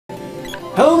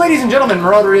Hello ladies and gentlemen,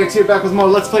 MarauderEX here back with more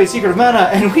Let's Play Secret of Mana,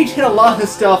 and we did a lot of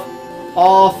stuff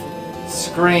off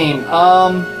screen.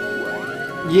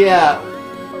 Yeah.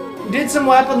 Did some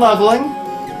weapon leveling,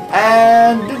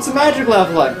 and did some magic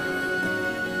leveling.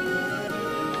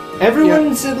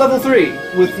 Everyone's at level 3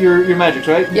 with your magics,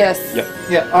 right? Yes. Yep.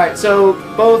 Yeah, alright, so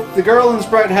both the girl and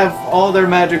Sprite have all their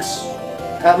magics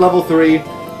at level 3.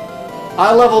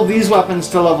 I leveled these weapons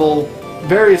to level...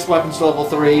 various weapons to level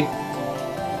 3.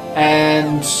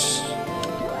 And...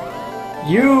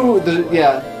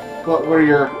 what were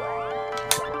your...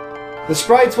 The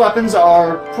Sprite's weapons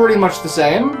are pretty much the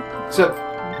same, except...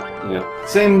 Yeah.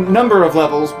 Same number of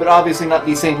levels, but obviously not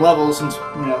the same levels since,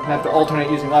 you know, have to alternate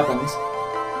using weapons.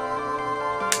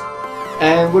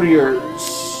 And what are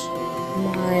yours?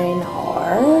 Mine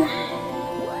are...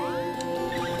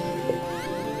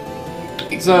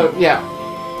 So, yeah.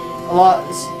 A lot...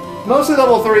 Mostly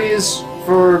level 3s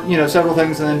for, you know, several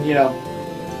things, and then, you know...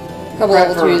 A couple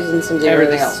level 2s and some zeros.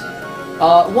 Everything else.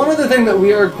 One other thing that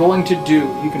we are going to do...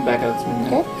 You can back out this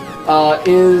minute.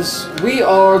 Okay. Is we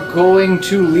are going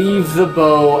to leave the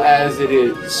bow as it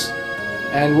is.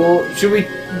 And we'll... Should we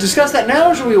discuss that now,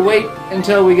 or should we wait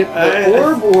until we get the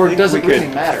orb, or does it really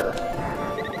matter?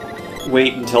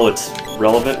 Wait until it's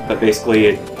relevant, but basically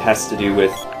it has to do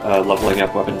with leveling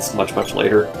up weapons much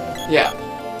later. Yeah.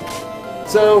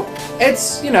 So,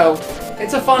 it's, you know,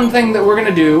 it's a fun thing that we're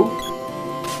gonna do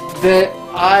that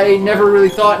I never really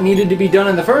thought needed to be done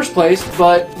in the first place,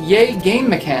 but yay game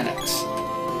mechanics.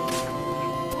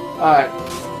 Alright.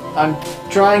 I'm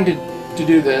trying to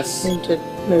do this. Need to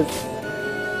move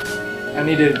I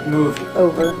need to move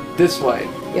over. this way.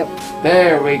 Yep.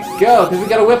 There we go, because we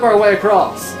gotta whip our way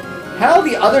across. How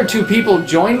the other two people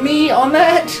joined me on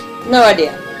that? No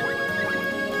idea.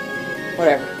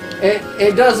 Whatever.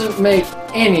 It doesn't make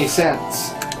any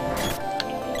sense.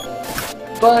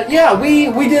 But yeah,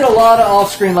 we did a lot of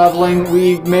off-screen leveling.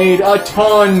 We made a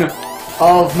ton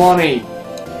of money.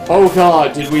 Oh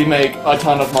god, did we make a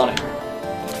ton of money.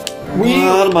 A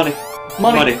lot of money.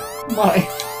 Money.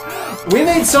 We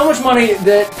made so much money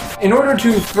that in order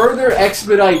to further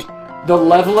expedite the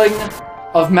leveling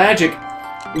of magic,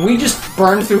 we just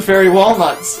burned through fairy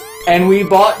walnuts. And we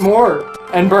bought more.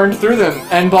 And burned through them.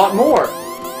 And bought more.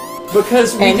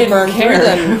 Because we didn't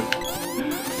care.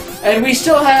 And we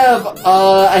still have,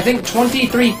 I think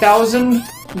 23,000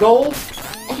 gold?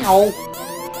 Ow.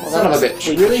 Well, Son of a bitch.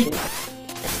 Really?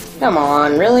 Come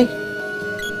on, really?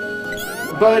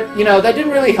 But, you know, that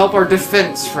didn't really help our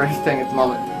defense for anything at the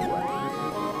moment.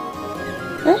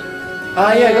 Huh?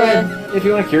 Yeah, go ahead. If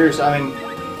you want to curious, I mean...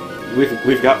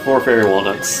 We've got 4 fairy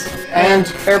walnuts. And...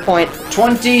 Fair point.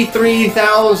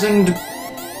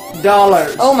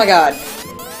 $23,000. Oh my god.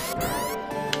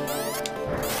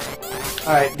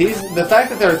 Alright, the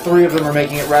fact that there are 3 of them are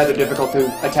making it rather difficult to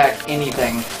attack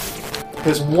anything.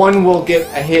 Because one will get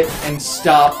a hit and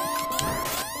stop,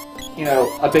 you know,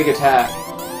 a big attack.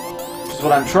 Which is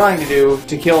what I'm trying to do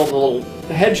to kill the little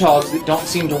hedgehogs that don't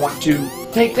seem to want to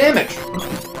take damage.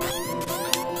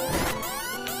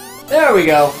 There we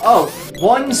go. Oh,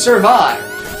 one survived.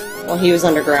 Well, he was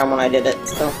underground when I did it,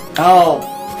 so... Oh.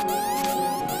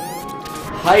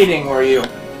 Hiding, were you?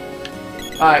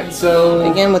 Alright, so...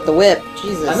 Again with the whip.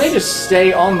 Jesus. I may just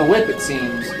stay on the whip, it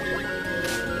seems.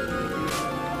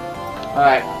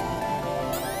 Alright.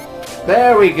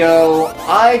 There we go.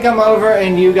 I come over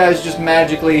and you guys just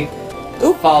magically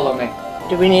follow me.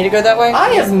 Do we need to go that way?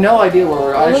 I have no idea where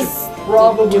we're at. I should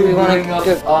probably do we want to bring up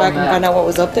go on back and find out what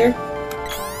was up there?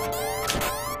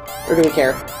 Or do we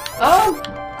care?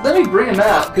 Let me bring a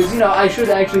map, because, you know, I should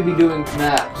actually be doing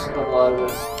maps of a lot of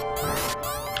this.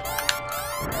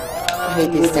 I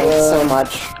hate these things so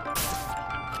much.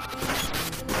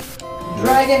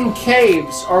 Dragon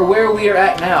Caves are where we are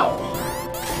at now.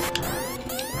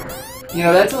 You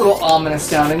know, that's a little ominous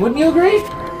sounding, wouldn't you agree?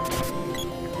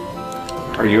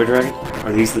 Are you a dragon?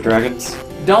 Are these the dragons?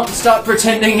 Don't stop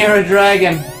pretending you're a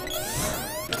dragon.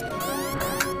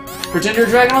 Pretend you're a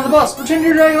dragon on the bus. Pretend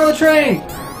you're a dragon on the train.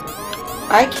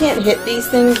 I can't hit these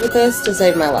things with this to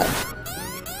save my life.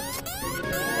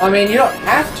 I mean, you don't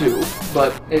have to,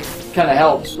 but it kind of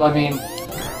helps. I mean,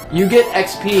 you get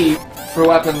XP for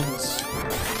weapons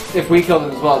if we kill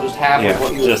them as well, just half of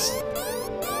what you... just...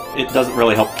 It doesn't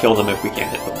really help kill them if we can't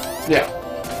hit them. Yeah.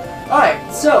 Alright,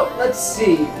 so, let's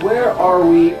see. Where are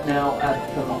we now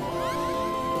at the moment?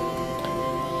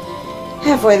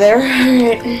 Halfway there.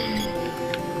 Alright.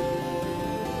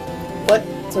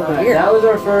 What's over here? That was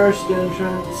our first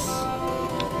entrance.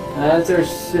 That's our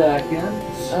second.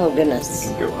 Oh, goodness.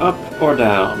 Go up or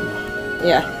down.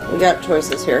 Yeah, we got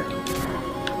choices here.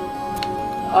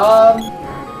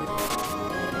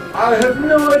 I have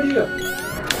no idea.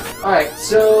 Alright,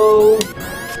 so...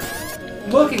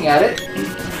 looking at it,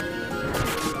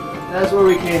 that's where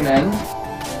we came in.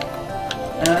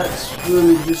 And that's where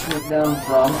we just went down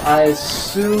from. I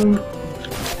assume...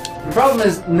 the problem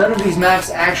is, none of these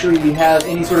maps actually have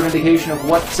any sort of indication of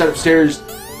what set of stairs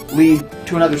lead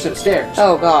to another set of stairs.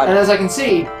 Oh god. And as I can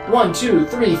see, 1, 2,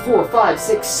 3, 4, 5,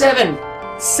 6, 7!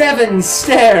 7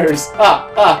 stairs!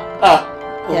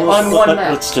 Yes. On one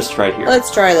map. Let's just try here. Let's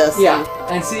try this. Yeah,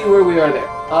 and see where we are there.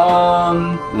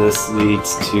 This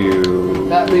leads to...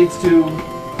 That leads to...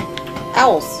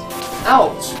 Owls.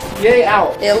 Owls. Yay,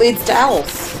 owls. It leads to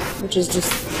owls, which is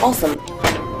just awesome.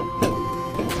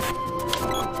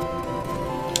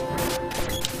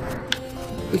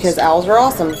 Because owls are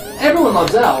awesome. Everyone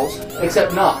loves owls,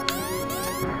 except not.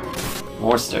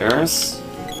 More stairs.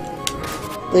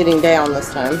 Leading down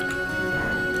this time.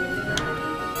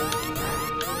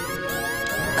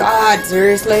 God,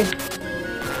 seriously?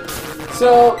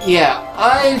 So, yeah,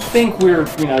 I think we're,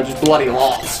 just bloody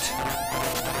lost.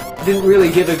 Didn't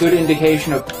really give a good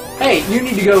indication of, hey, you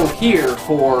need to go here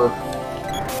for...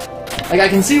 Like, I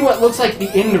can see what looks like the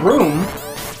end room.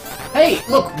 Hey,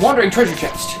 look, wandering treasure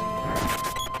chest.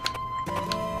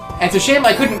 And it's a shame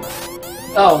I couldn't...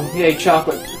 Oh, yay,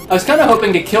 chocolate. I was kind of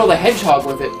hoping to kill the hedgehog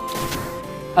with it.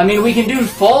 I mean, we can do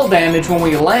fall damage when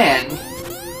we land,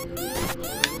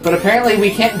 but apparently we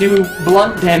can't do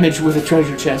blunt damage with a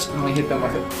treasure chest when we hit them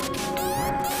with it.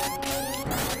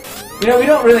 We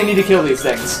don't really need to kill these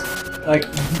things. Like,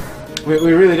 we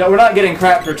really don't. We're not getting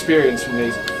crap for experience from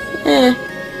these.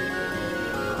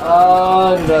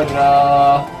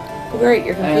 Great,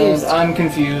 you're confused. And I'm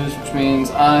confused, which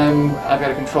means I've got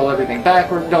to control everything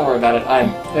backward. Don't worry about it.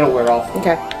 It'll wear off.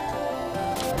 Okay.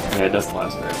 Yeah, it doesn't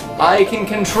last very long. I can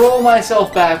control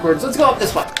myself backwards. Let's go up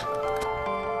this way.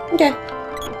 Okay.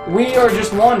 We are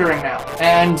just wandering now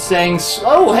and saying,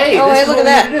 "Oh, hey, Oh, this hey, is look what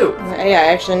at we that. need to do." Yeah, I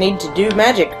actually need to do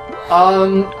magic.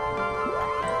 Well,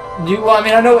 I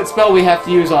mean, I know what spell we have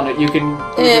to use on it. You can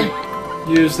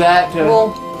use that to...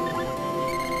 Well,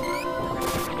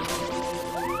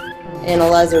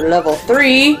 Analyzer level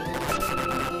 3.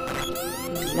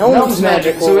 Gnome's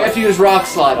magic, so we have to use Rock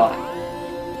Slide on it.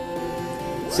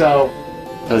 So...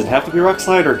 Does it have to be Rock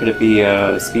Slide, or could it be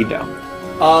Speed Down?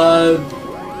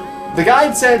 The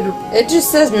guide said... It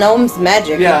just says Gnome's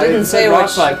magic. Yeah, it didn't say Rock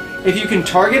which... Slide. If you can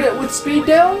target it with Speed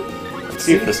Down... Let's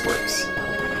see if this works.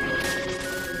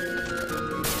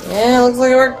 Yeah, it looks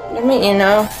like it worked. I mean,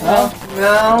 No.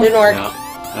 Didn't work. No.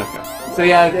 Okay. So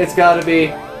yeah, it's gotta be...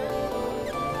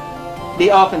 the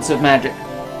offensive magic.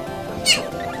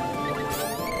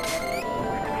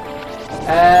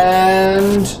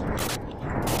 And...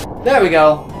 there we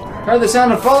go. Heard the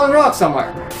sound of falling rock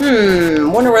somewhere.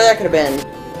 Wonder where that could have been.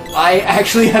 I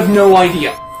actually have no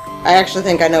idea. I actually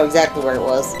think I know exactly where it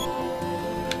was.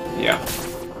 Yeah.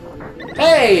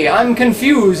 Hey, I'm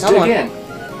confused Come on. again.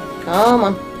 Come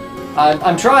on.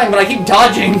 I'm trying, but I keep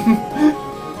dodging.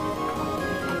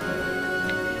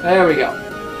 There we go.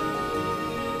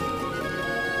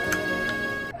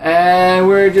 And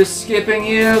we're just skipping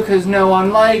you because no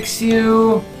one likes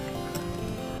you.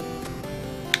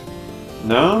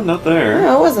 No, not there.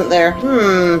 No, it wasn't there.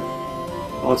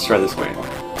 Well, let's try this way.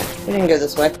 We didn't go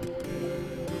this way.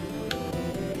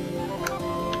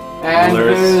 And Well,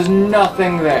 there's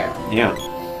nothing there. Yeah.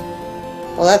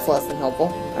 Well, that's less than helpful.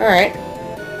 Alright.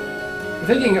 I'm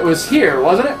thinking it was here,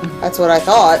 wasn't it? That's what I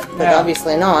thought, but Yeah.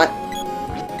 obviously not.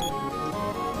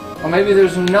 Or maybe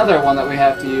there's another one that we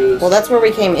have to use. Well, that's where we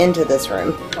came into this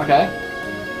room. Okay.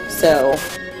 So...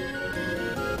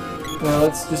 Well,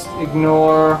 let's just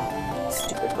ignore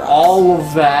stupid rocks. all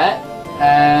of that.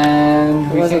 And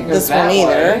It we wasn't can't go this that one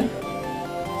either. way.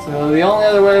 So the only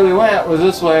other way we went was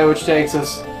this way, which takes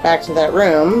us Back to that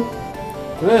room.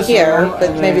 to this Here, room, but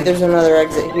and maybe then- there's another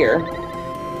exit here.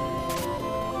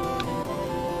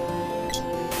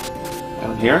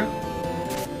 Down here?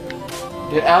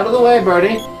 Get out of the way,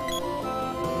 Birdie.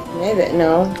 Maybe,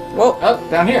 no. Whoa, Oh,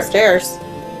 down here. stairs.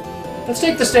 Let's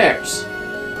take the stairs.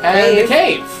 And the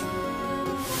cave.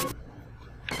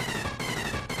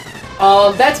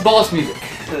 That's boss music.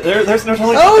 There's no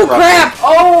telling. Oh, crap!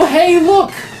 Oh, hey,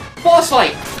 look! Boss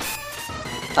fight!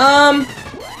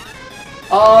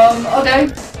 Okay.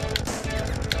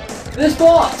 This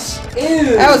boss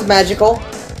is... That was magical.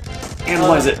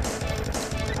 Analyze it.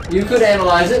 You could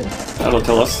analyze it. That'll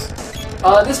tell us.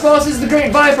 This boss is the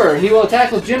Great Viper. He will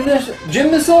attack with Gym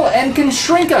Missile and can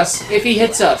shrink us if he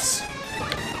hits us.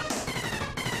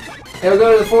 He'll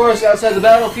go to the forest outside the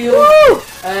battlefield. Woo!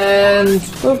 And...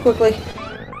 Move quickly.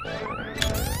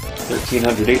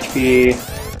 1300 HP.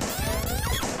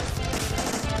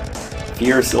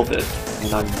 fear Sylphid,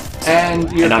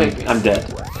 And you're I'm dead.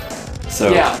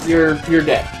 So yeah, you're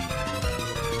dead.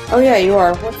 Oh yeah, you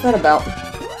are. What's that about?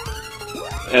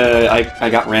 I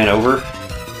got ran over.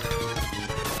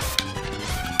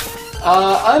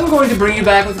 I'm going to bring you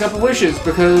back with a couple wishes,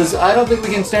 because I don't think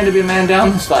we can stand to be a man down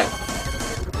this fight.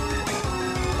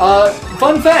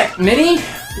 Fun fact, Minnie,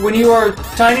 when you are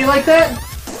tiny like that,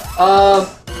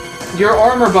 your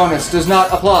armor bonus does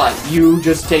not apply. You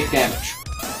just take damage.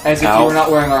 As if you were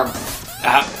not wearing armor.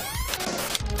 Ow.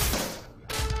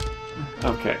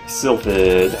 Okay,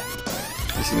 Sylphid.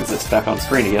 As soon as it's back on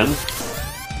screen again.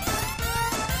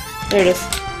 There it is.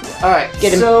 Alright,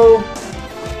 Get him. so...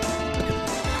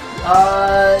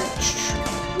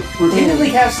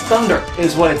 repeatedly cast Thunder,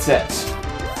 is what it says.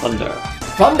 Thunder.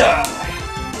 Thunder!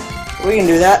 We can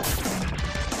do that.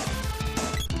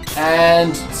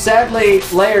 And sadly,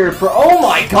 layered for... Oh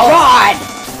my god!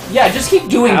 Yeah, just keep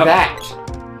doing that.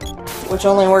 Which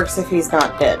only works if he's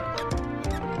not dead.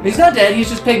 He's not dead, he's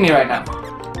just pygmy right now.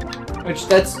 Which,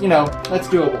 that's, you know, that's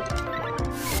doable.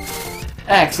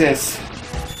 Axis.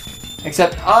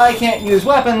 Except I can't use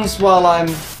weapons while I'm...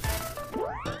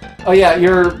 Oh yeah,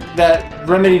 that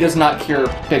remedy does not cure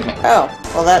pygmy. Oh,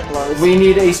 well that blows. We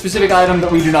need a specific item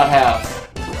that we do not have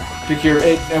to cure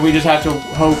it, and we just have to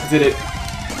hope that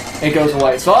it goes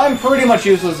away. So I'm pretty much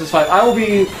useless this fight. I will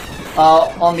be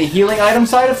on the healing item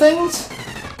side of things.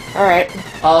 Alright.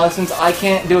 Since I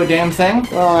can't do a damn thing.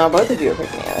 Well, now both of you are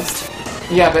picking honest.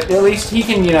 Yeah, but at least he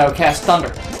can, you know, cast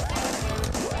Thunder.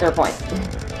 Fair point.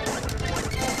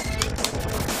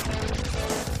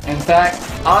 In fact,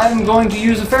 I'm going to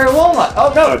use a fairy walnut.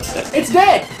 Oh no, it's dead. It's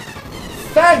dead!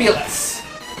 Fabulous!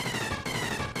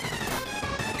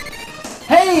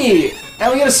 Hey!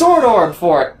 And we get a sword orb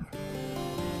for it.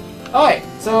 Alright,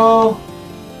 so...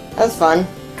 That was fun.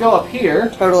 Go up here.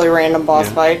 Totally random boss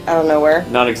fight out of nowhere.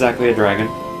 Not exactly a dragon.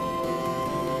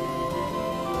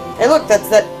 Hey look, that's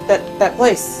that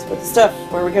place with the stuff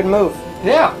where we couldn't move.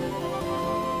 Yeah.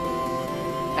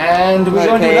 And we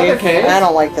go into another cave. I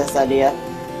don't like this idea.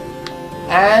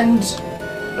 And...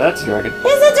 That's a dragon.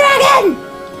 It's a dragon!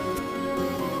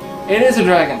 it is a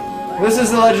dragon. This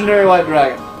is the legendary white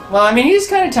dragon. Well, I mean, he's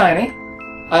kind of tiny.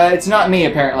 It's not me,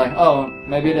 apparently. Oh,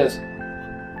 maybe it is.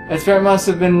 Its fair must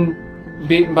have been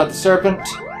beaten by the serpent.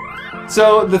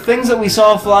 So, the things that we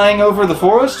saw flying over the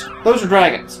forest, those are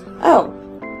dragons. Oh.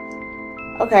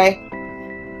 Okay.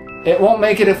 It won't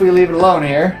make it if we leave it alone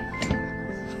here.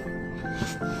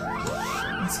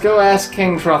 Let's go ask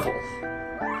King Truffle.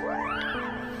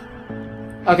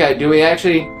 Okay, do we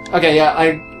actually... Okay,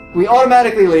 yeah, we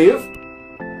automatically leave.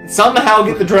 Somehow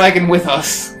get the dragon with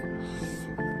us.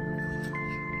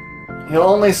 He'll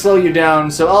only slow you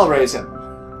down, so I'll raise him.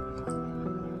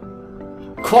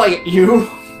 Quiet, you!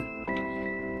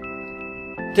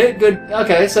 Take good...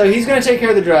 Okay, so he's gonna take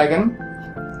care of the dragon.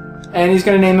 And he's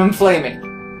gonna name him Flamey.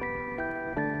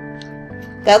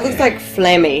 That looks like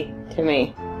Flammy to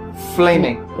me.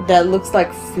 Flaming. That looks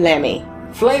like Flammy.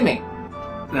 Flaming.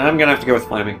 I'm gonna have to go with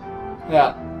Flaming.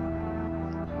 Yeah.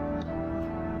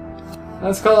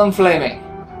 Let's call him Flaming.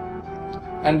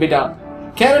 And be done.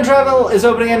 Cannon travel is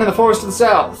opening in the forest to the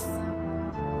south.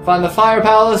 Find the Fire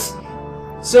Palace.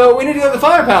 So we need to go to the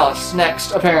Fire Palace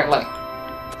next, apparently.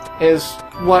 Is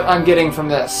what I'm getting from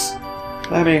this.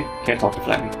 Flammy. Can't talk to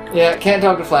Flammy. Yeah, can't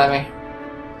talk to Flammy.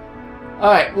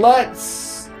 Alright,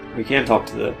 let's... We can talk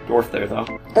to the dwarf there, though.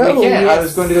 Oh, we can. yes. I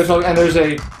was going to go talk... And there's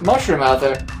a mushroom out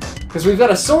there. Because we've got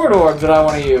a sword orb that I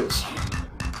want to use.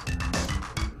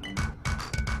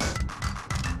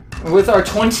 With our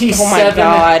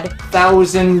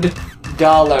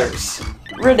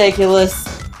 $27,000. Ridiculous.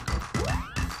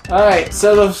 Alright,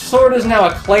 so the sword is now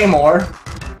a claymore.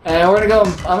 And we're gonna go...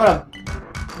 I'm gonna...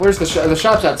 Where's the shop? The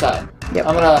shop's outside. Yep.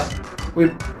 I'm gonna... We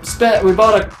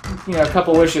bought a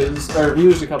couple wishes, or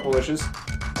used a couple wishes.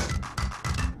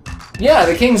 Yeah,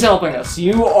 the king's helping us.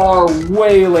 You are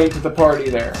way late to the party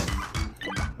there.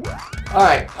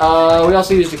 Alright, we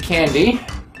also used a candy.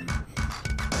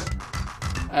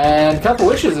 And a couple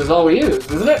wishes is all we used,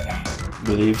 isn't it?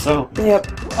 Believe so. Yep.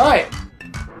 Alright.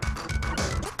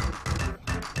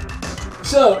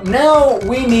 So, now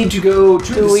we need to go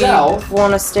to the south. Do we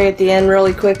want to stay at the end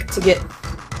really quick to get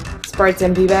Sprite's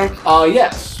MP back?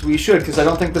 Yes, we should, because I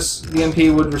don't think the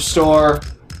MP would restore...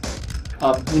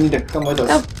 you need to come with us.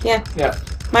 Oh, yeah. Yeah.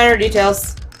 Minor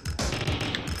details.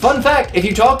 Fun fact, if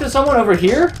you talk to someone over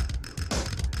here...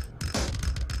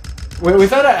 We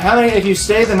found out how many, if you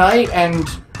stay the night and...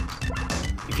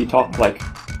 If you talk, like,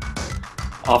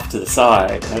 off to the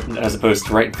side, as opposed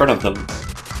to right in front of them,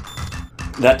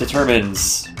 that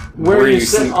determines where you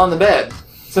sit on the bed.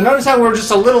 So notice how we're just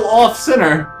a little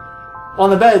off-center on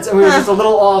the beds, and we were just a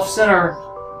little off center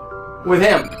with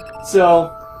him.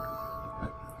 So,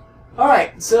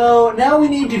 alright, so now we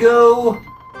need to go...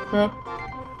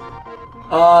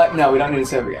 no, we don't need to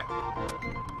save again.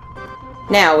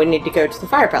 Now we need to go to the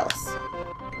Fire Palace.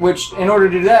 Which, in order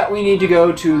to do that, we need to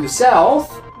go to the south.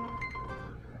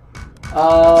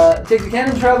 Take the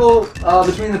cannon travel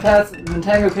between the path of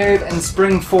Mantango Cave and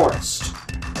Spring Forest.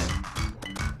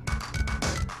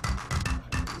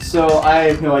 So, I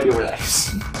have no idea where that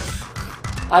is.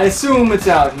 I assume it's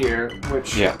out here,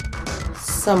 which... Yeah.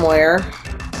 Somewhere.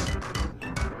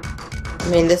 I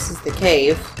mean, this is the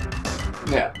cave.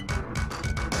 Yeah.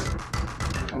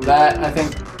 And that, I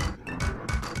think...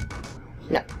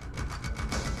 No.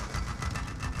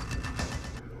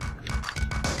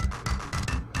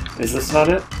 Is this not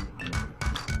it?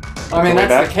 I mean, way that's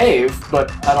back? the cave, but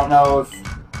I don't know if...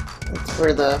 That's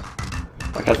where the...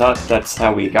 Like, I thought that's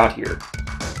how we got here.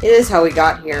 It is how we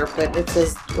got here, but it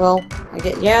says... Well, I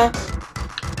get... Yeah.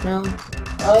 No.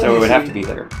 So it would have to be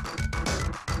there.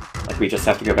 Like, we just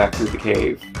have to go back through the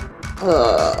cave.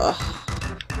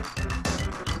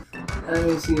 Let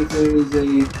me see if there is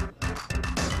a...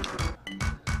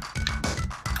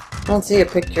 I don't see a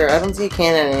picture. I don't see a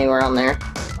cannon anywhere on there.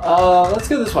 Let's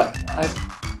go this way. I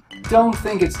don't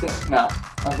think it's... No.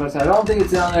 I was about to say, I don't think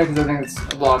it's down there because I think it's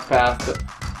a blocked path, but...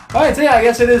 Alright, so yeah, I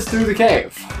guess it is through the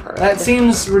cave. That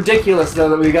seems ridiculous, though,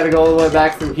 that we gotta go all the way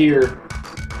back through here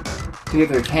to get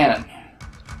to the cannon.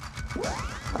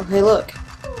 Okay, look.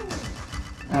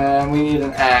 And we need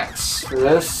an axe for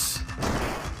this.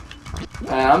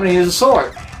 And I'm gonna use a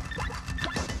sword.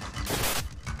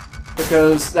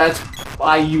 Because that's...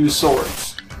 I use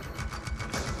swords.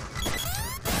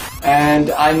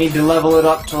 And I need to level it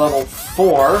up to level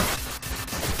 4.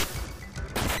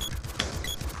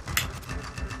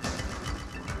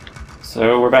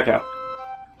 So we're back out.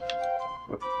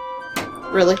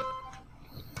 Really?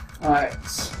 Alright.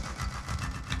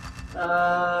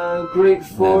 Great And to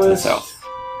the Forest. south.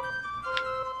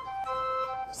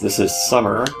 This is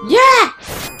summer. Yeah!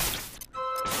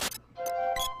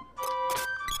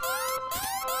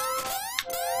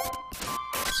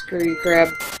 Screw you, crab.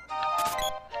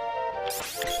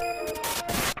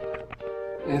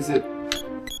 Is it...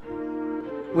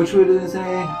 Which way did it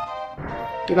say?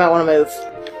 You might want to move.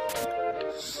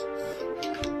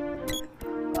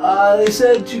 They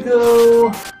said to go...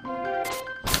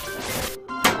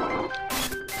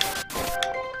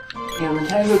 Yeah,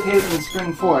 Mantango Cave and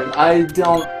Spring Forest. I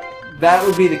don't... That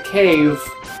would be the cave,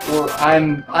 or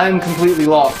I'm completely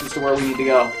lost as to where we need to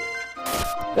go.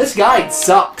 This guide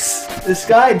sucks. This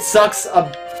guide sucks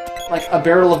like a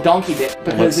barrel of donkey dick, And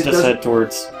because let's it just doesn't... head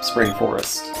towards Spring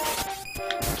Forest.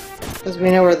 Because we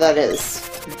know where that is.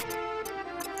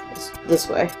 It's this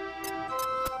way.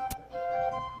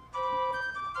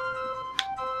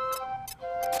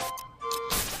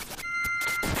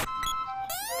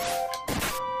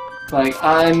 Like,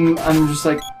 I'm just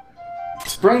like...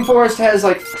 Spring Forest has,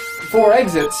 like, 4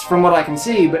 exits, from what I can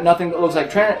see, but nothing that looks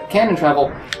like cannon travel,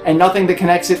 and nothing that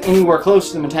connects it anywhere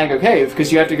close to the Mantango Cave,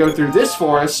 because you have to go through this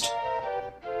forest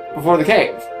before the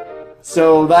cave.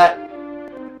 So that...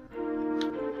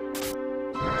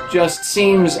 just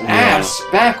seems ass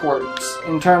backwards,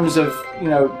 in terms of, you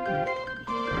know,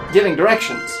 giving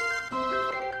directions.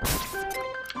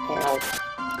 Ow.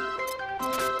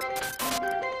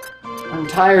 I'm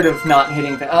tired of not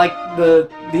hitting things. I like the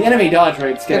enemy dodge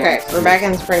rate's getting... Okay, we're back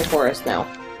in the Spring Forest now.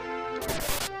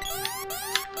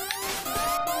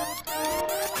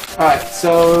 Alright,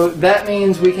 so that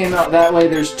means we came out that way.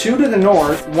 There's 2 to the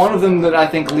north, one of them that I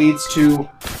think leads to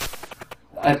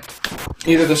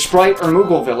either the Sprite or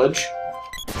Moogle village.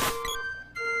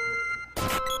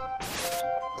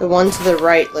 The one to the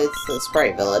right leads to the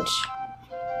Sprite Village.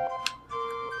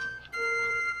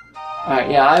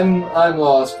 Alright, yeah, I'm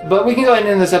lost. But we can go ahead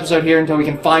and end this episode here until we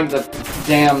can find the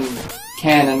damn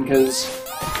cannon, because...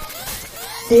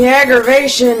 The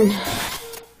aggravation!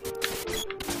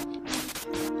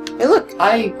 Hey, look!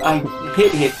 I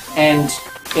hit it, and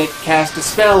it cast a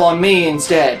spell on me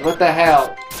instead. What the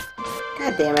hell?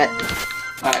 God damn it.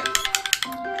 Alright.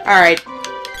 Alright.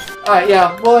 Alright,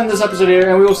 yeah, we'll end this episode here,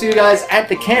 and we will see you guys at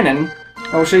the cannon.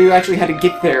 And we'll show you actually how to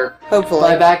get there. Hopefully.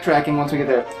 By backtracking once we get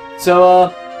there.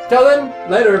 So, till then,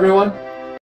 later everyone.